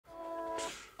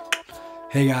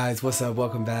Hey guys, what's up?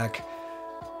 Welcome back.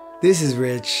 This is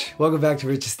Rich. Welcome back to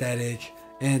Rich Aesthetic.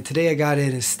 And today I got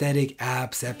an aesthetic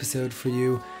apps episode for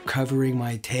you, covering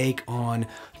my take on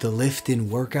the Liftin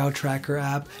Workout Tracker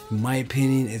app. In my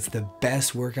opinion, it's the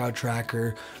best workout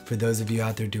tracker for those of you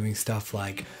out there doing stuff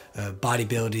like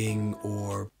bodybuilding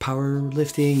or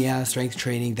powerlifting, strength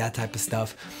training, that type of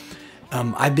stuff.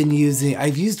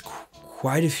 I've used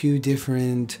quite a few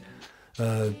different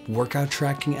workout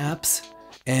tracking apps,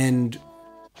 and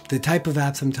the type of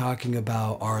apps I'm talking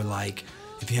about are like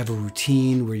if you have a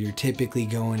routine where you're typically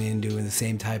going in doing the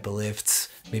same type of lifts,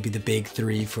 maybe the big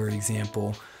three, for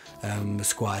example,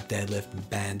 squat, deadlift, and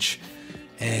bench,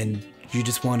 and you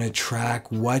just want to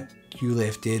track what you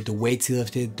lifted, the weights you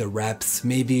lifted, the reps.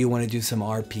 Maybe you want to do some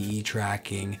RPE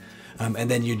tracking,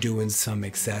 and then you're doing some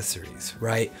accessories,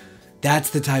 right?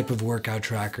 That's the type of workout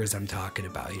trackers I'm talking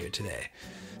about here today.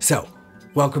 So,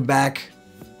 welcome back.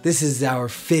 This is our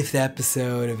 5th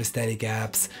episode of Aesthetic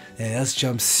Apps, and let's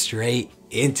jump straight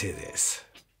into this.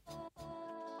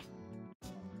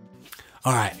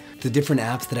 Alright, the different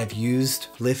apps that I've used,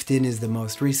 Liftin is the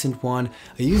most recent one.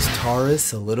 I used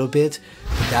Taurus a little bit,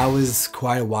 but that was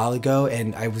quite a while ago,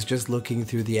 and I was just looking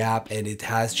through the app and it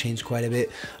has changed quite a bit.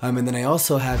 And then I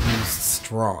also have used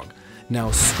Strong.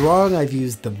 Now Strong I've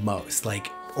used the most,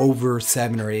 like over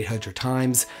 700 or 800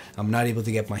 times. I'm not able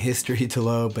to get my history to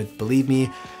load, but believe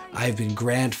me, I've been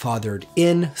grandfathered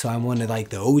in, so I'm one of like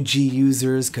the OG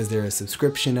users because they're a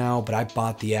subscription now, but I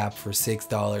bought the app for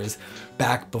 $6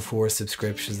 back before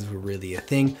subscriptions were really a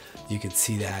thing. You can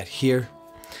see that here.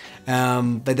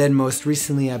 But then most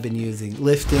recently I've been using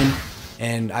Liftin,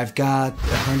 and I've got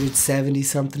 170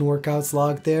 something workouts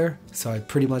logged there, so I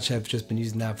pretty much have just been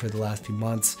using that for the last few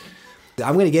months.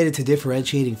 I'm going to get into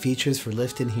differentiating features for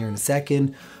Liftin here in a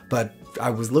second, but I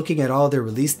was looking at all their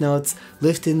release notes.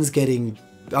 Liftin's getting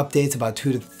updates about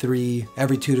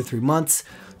every 2 to 3 months.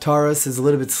 Taurus is a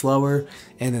little bit slower,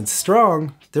 and then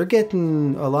Strong, they're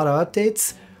getting a lot of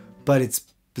updates, but it's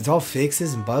all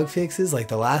fixes and bug fixes. Like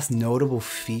the last notable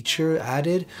feature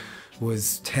added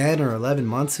was 10 or 11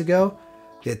 months ago.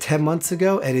 Yeah, 10 months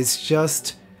ago, and it's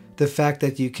just the fact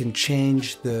that you can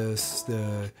change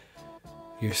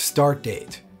your start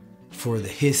date for the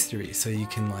history, so you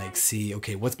can like see,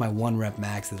 okay, what's my 1 rep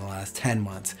max in the last 10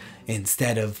 months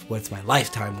instead of what's my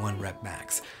lifetime 1 rep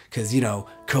max, because you know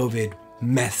COVID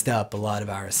messed up a lot of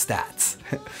our stats.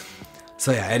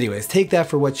 So yeah, anyways, take that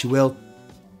for what you will.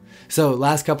 So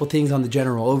last couple things on the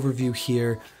general overview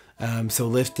here. So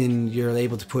Liftin, you're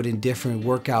able to put in different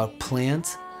workout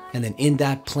plans, and then in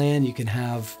that plan you can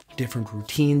have different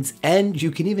routines, and you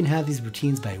can even have these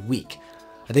routines by week.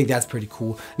 I think that's pretty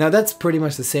cool. Now that's pretty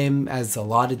much the same as a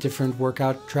lot of different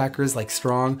workout trackers like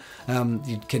Strong.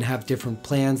 You can have different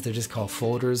plans, they're just called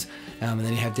folders, and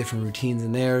then you have different routines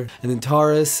in there. And then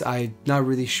Taurus, I'm not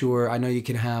really sure. I know you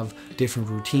can have different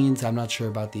routines. I'm not sure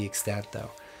about the extent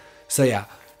though. So yeah,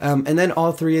 and then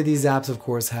all 3 of these apps of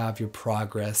course have your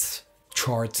progress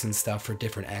charts and stuff for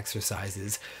different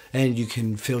exercises, and you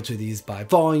can filter these by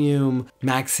volume,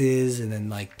 maxes, and then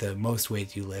like the most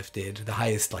weight you lifted, the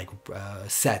highest like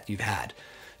set you've had.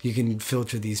 You can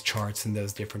filter these charts in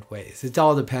those different ways. It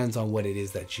all depends on what it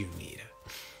is that you need.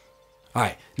 All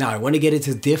right, now I want to get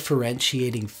into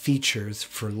differentiating features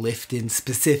for Liftin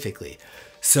specifically.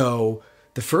 So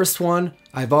the first one,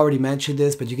 I've already mentioned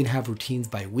this, but you can have routines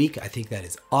by week. I think that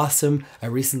is awesome. I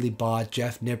recently bought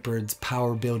Jeff Nippard's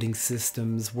Power Building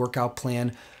Systems Workout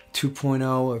Plan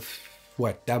 2.0 of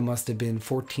that must have been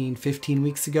 15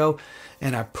 weeks ago.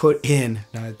 And I put in,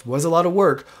 now it was a lot of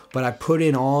work, but I put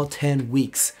in all 10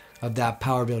 weeks of that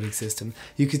Power Building System.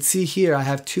 You could see here, I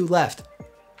have 2 left.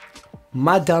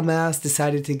 My dumbass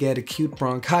decided to get acute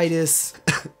bronchitis.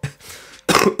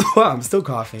 Wow, I'm still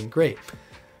coughing, great.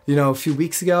 You know, a few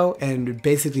weeks ago, and it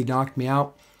basically knocked me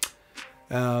out.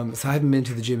 So I haven't been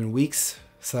to the gym in weeks,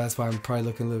 so that's why I'm probably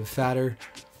looking a little bit fatter.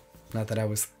 Not that I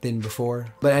was thin before.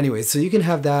 But anyway, so you can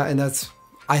have that, and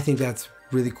I think that's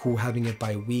really cool having it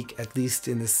by week, at least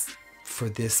for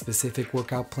this specific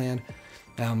workout plan.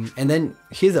 And then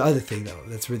here's the other thing though,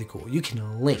 that's really cool. You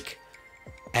can link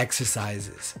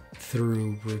exercises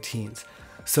through routines.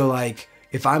 So like,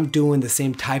 if I'm doing the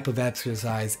same type of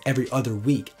exercise every other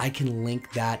week, I can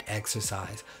link that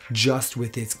exercise just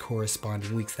with its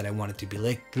corresponding weeks that I want it to be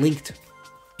linked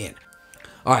in.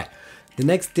 All right, the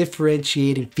next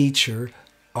differentiating feature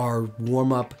are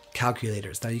warm-up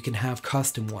calculators. Now you can have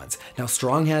custom ones. Now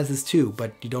Strong has this too,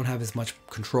 but you don't have as much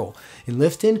control. In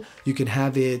Liftin, you can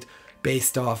have it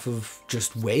based off of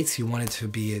just weights. You want it to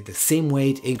be the same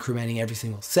weight, incrementing every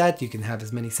single set. You can have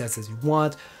as many sets as you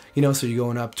want. You know, so you're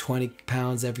going up 20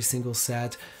 pounds every single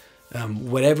set.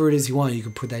 Whatever it is you want, you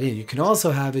can put that in. You can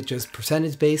also have it just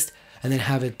percentage based and then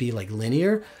have it be like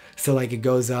linear. So like it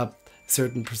goes up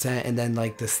certain percent and then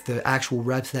like the actual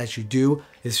reps that you do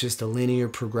is just a linear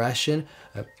progression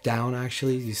down.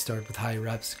 Actually, you start with high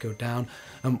reps, go down,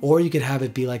 or you could have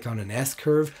it be like on an S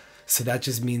curve. So that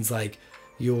just means like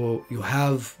you'll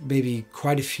have maybe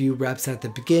quite a few reps at the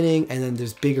beginning and then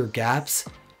there's bigger gaps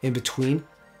in between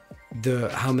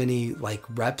how many like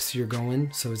reps you're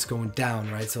going. So it's going down,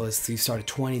 right? So let's say you start at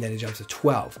 20, then it jumps to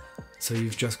 12. So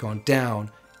you've just gone down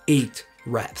 8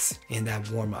 reps in that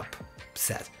warm-up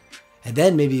set. And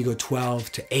then maybe you go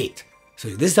 12 to 8. So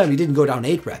this time you didn't go down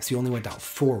 8 reps, you only went down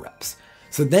 4 reps.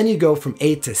 So then you go from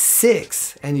 8 to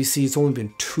 6 and you see it's only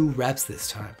been 2 reps this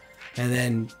time. And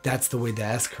then that's the way the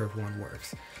S-curve one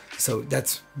works. So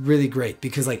that's really great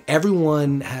because like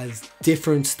everyone has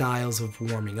different styles of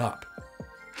warming up.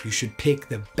 You should pick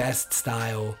the best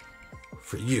style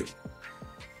for you.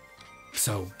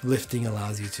 So lifting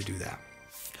allows you to do that.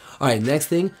 All right, next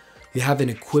thing, you have an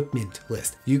equipment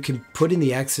list. You can put in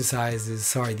the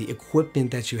the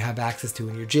equipment that you have access to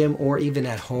in your gym or even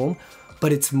at home,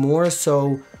 but it's more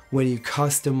so when you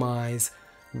customize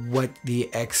what the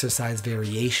exercise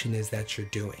variation is that you're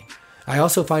doing. I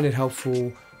also find it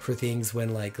helpful for things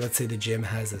when like, let's say the gym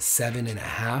has a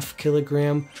 7.5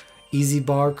 kilogram easy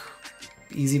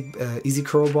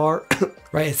curl bar,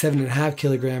 right? A 7.5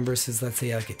 kilogram versus let's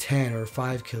say like a 10 or a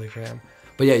 5 kilogram.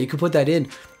 But yeah, you can put that in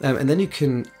and then you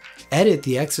can edit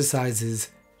the exercises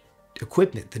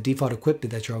equipment, the default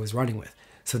equipment that you're always running with.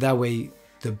 So that way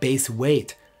the base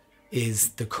weight is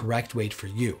the correct weight for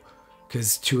you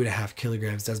because 2.5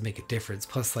 kilograms does make a difference.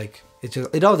 Plus like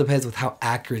it all depends with how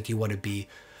accurate you want to be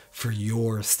for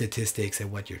your statistics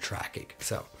and what you're tracking.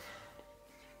 So,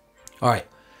 all right.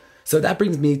 So that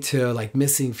brings me to like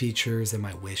missing features in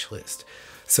my wish list.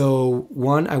 So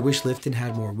one, I wish Liftin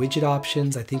had more widget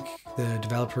options. I think the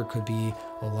developer could be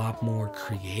a lot more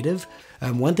creative.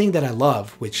 One thing that I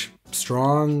love, which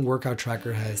Strong Workout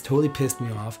Tracker has totally pissed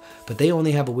me off, but they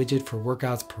only have a widget for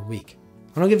workouts per week.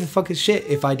 I don't give a fucking shit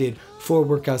if I did 4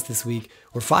 workouts this week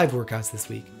or 5 workouts this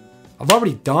week. I've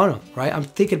already done them, right? I'm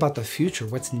thinking about the future,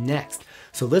 what's next.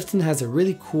 So Liftin has a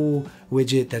really cool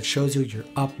widget that shows you your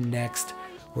up next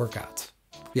workouts.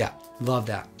 Yeah, love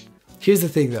that. Here's the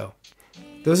thing though.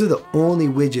 Those are the only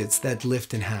widgets that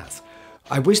Liftin has.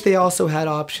 I wish they also had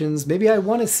options. Maybe I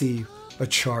want to see a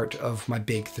chart of my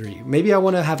big 3. Maybe I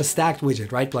want to have a stacked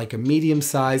widget, right? Like a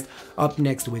medium-sized up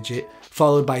next widget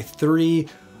followed by 3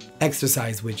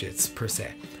 exercise widgets per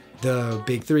se. The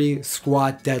big 3,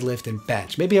 squat, deadlift, and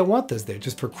bench. Maybe I want those there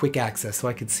just for quick access so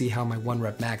I can see how my 1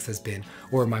 rep max has been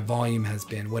or my volume has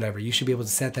been, whatever. You should be able to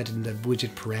set that in the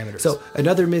widget parameters. So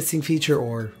another missing feature,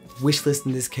 or wish list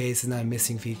in this case, is not a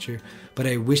missing feature, but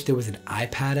I wish there was an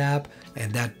iPad app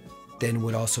and that then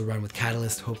would also run with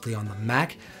Catalyst, hopefully on the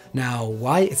Mac. Now,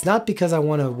 why? It's not because I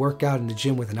want to work out in the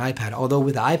gym with an iPad, although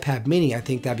with the iPad mini, I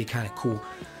think that'd be kind of cool.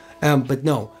 But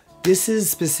no, this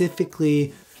is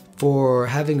specifically for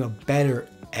having a better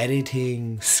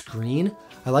editing screen.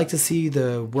 I like to see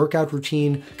the workout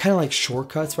routine kind of like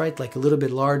shortcuts, right? Like a little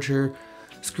bit larger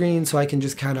screen so I can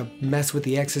just kind of mess with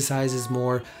the exercises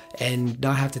more and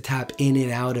not have to tap in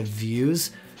and out of views.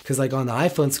 Because like on the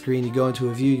iPhone screen, you go into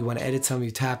a view, you want to edit something,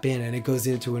 you tap in and it goes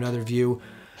into another view.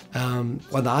 On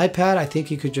the iPad, I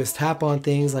think you could just tap on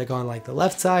things like on like the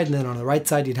left side, and then on the right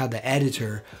side, you'd have the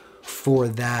editor for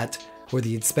that, or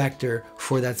the inspector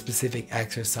for that specific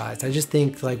exercise. I just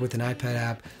think like with an iPad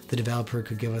app, the developer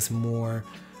could give us more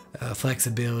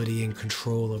flexibility and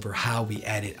control over how we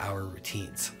edit our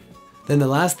routines. Then the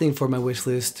last thing for my wish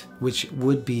list, which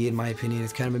would be, in my opinion,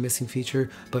 is kind of a missing feature,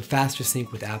 but faster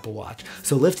sync with Apple Watch.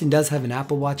 So Liftin does have an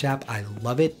Apple Watch app. I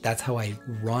love it. That's how I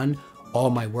run all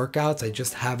my workouts. I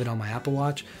just have it on my Apple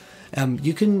Watch.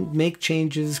 You can make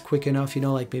changes quick enough, you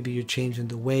know, like maybe you're changing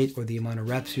the weight or the amount of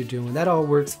reps you're doing. That all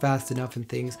works fast enough and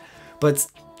things. But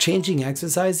changing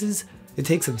exercises, it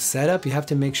takes some setup. You have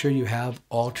to make sure you have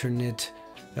alternate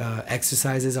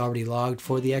exercises already logged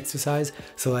for the exercise.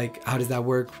 So like, how does that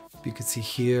work? You can see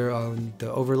here on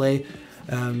the overlay,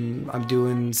 I'm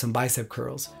doing some bicep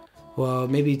curls. Well,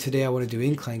 maybe today I want to do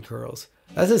incline curls.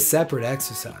 That's a separate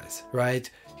exercise, right?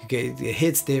 It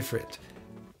hits different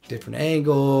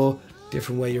angle,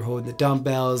 different way you're holding the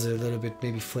dumbbells, a little bit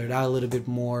maybe flared out a little bit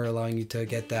more, allowing you to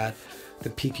get the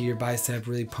peak of your bicep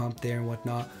really pumped there and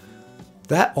whatnot.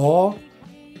 That's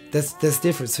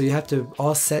different. So you have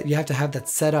to have that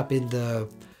set up in the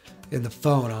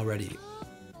phone already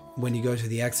when you go to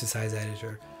the exercise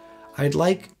editor. I'd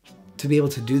like to be able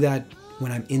to do that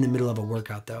when I'm in the middle of a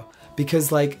workout though.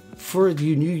 Because like for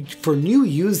new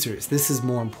users, this is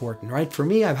more important, right? For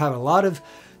me, I've had a lot of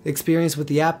experience with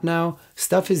the app now.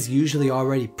 Stuff is usually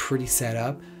already pretty set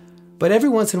up. But every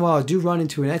once in a while, I do run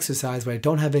into an exercise where I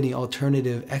don't have any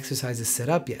alternative exercises set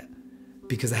up yet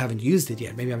because I haven't used it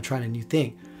yet. Maybe I'm trying a new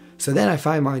thing. So then I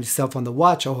find myself on the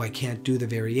watch, oh, I can't do the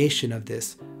variation of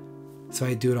this. So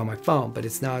I do it on my phone, but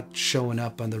it's not showing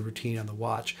up on the routine on the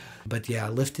watch. But yeah,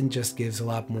 Liftin just gives a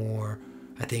lot more,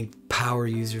 I think, power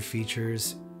user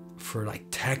features for like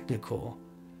technical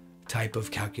type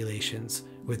of calculations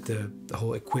with the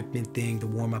whole equipment thing, the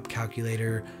warm-up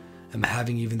calculator. I'm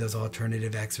having even those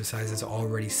alternative exercises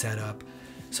already set up.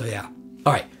 So yeah.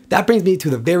 All right, that brings me to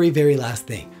the very, very last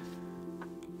thing.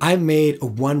 I made a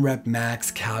 1 rep max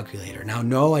calculator. Now,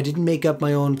 no, I didn't make up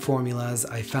my own formulas.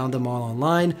 I found them all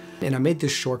online and I made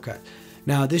this shortcut.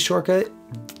 Now, this shortcut,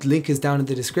 link is down in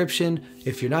the description.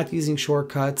 If you're not using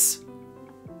shortcuts,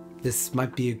 this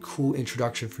might be a cool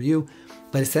introduction for you.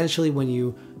 But essentially, when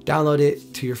you download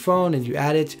it to your phone and you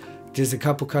add it, there's a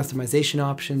couple customization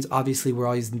options. Obviously, we're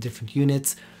all using different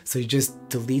units. So you just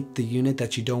delete the unit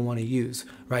that you don't want to use,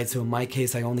 right? So in my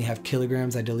case, I only have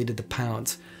kilograms. I deleted the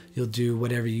pounds. You'll do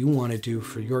whatever you want to do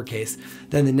for your case.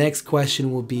 Then the next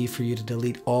question will be for you to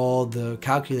delete all the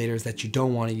calculators that you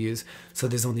don't want to use. So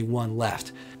there's only one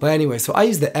left. But anyway, so I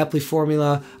use the Epley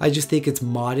formula. I just think it's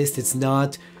modest. It's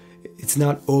not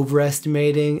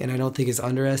overestimating, and I don't think it's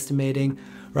underestimating,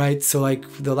 right? So like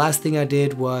the last thing I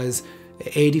did was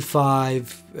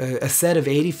a set of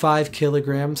 85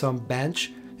 kilograms on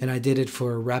bench, and I did it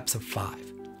for reps of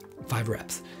 5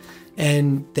 reps.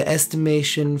 And the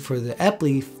estimation for the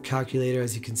Epley calculator,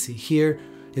 as you can see here,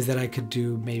 is that I could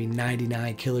do maybe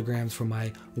 99 kilograms for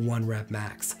my 1 rep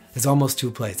max. It's almost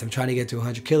 2 plates. I'm trying to get to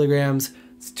 100 kilograms.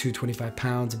 It's 225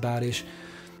 pounds about-ish.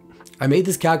 I made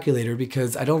this calculator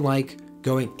because I don't like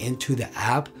going into the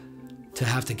app to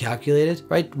have to calculate it,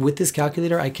 right? With this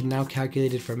calculator, I can now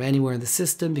calculate it from anywhere in the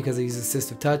system because I use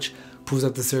assistive touch, pulls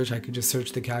up the search, I can just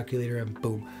search the calculator and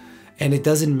boom. And it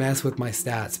doesn't mess with my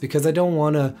stats because I don't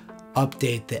want to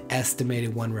update the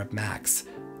estimated 1 rep max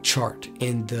chart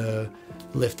in the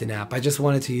Liftin app. I just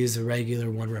wanted to use a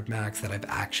regular 1 rep max that I've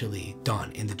actually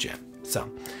done in the gym. So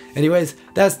anyways,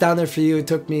 that's down there for you. It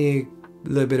took me a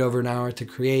little bit over an hour to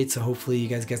create, so hopefully you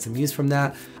guys get some use from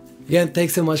that. Again,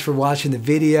 thanks so much for watching the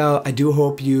video. I do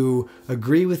hope you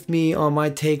agree with me on my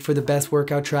take for the best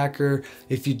workout tracker.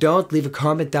 If you don't, leave a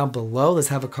comment down below. Let's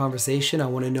have a conversation. I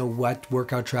want to know what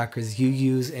workout trackers you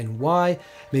use and why.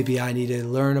 Maybe I need to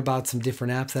learn about some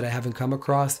different apps that I haven't come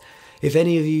across. If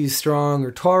any of you use Strong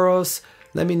or Tauros,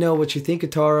 let me know what you think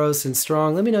of Tauros and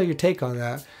Strong. Let me know your take on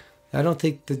that. I don't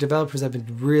think the developers have been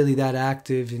really that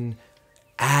active in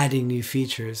adding new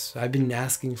features. I've been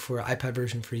asking for an iPad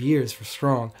version for years for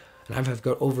Strong, and I've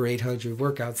got over 800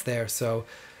 workouts there. So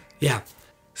yeah,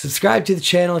 subscribe to the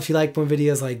channel if you like more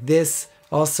videos like this.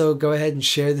 Also, go ahead and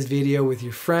share this video with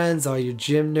your friends, all your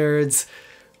gym nerds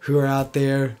who are out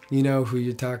there. You know who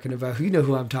you're talking about. You know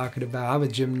who I'm talking about. I'm a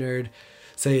gym nerd.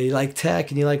 So you like tech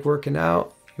and you like working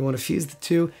out, you want to fuse the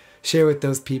two, share with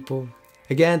those people.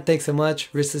 Again, thanks so much.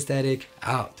 Wrist Aesthetic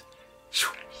out.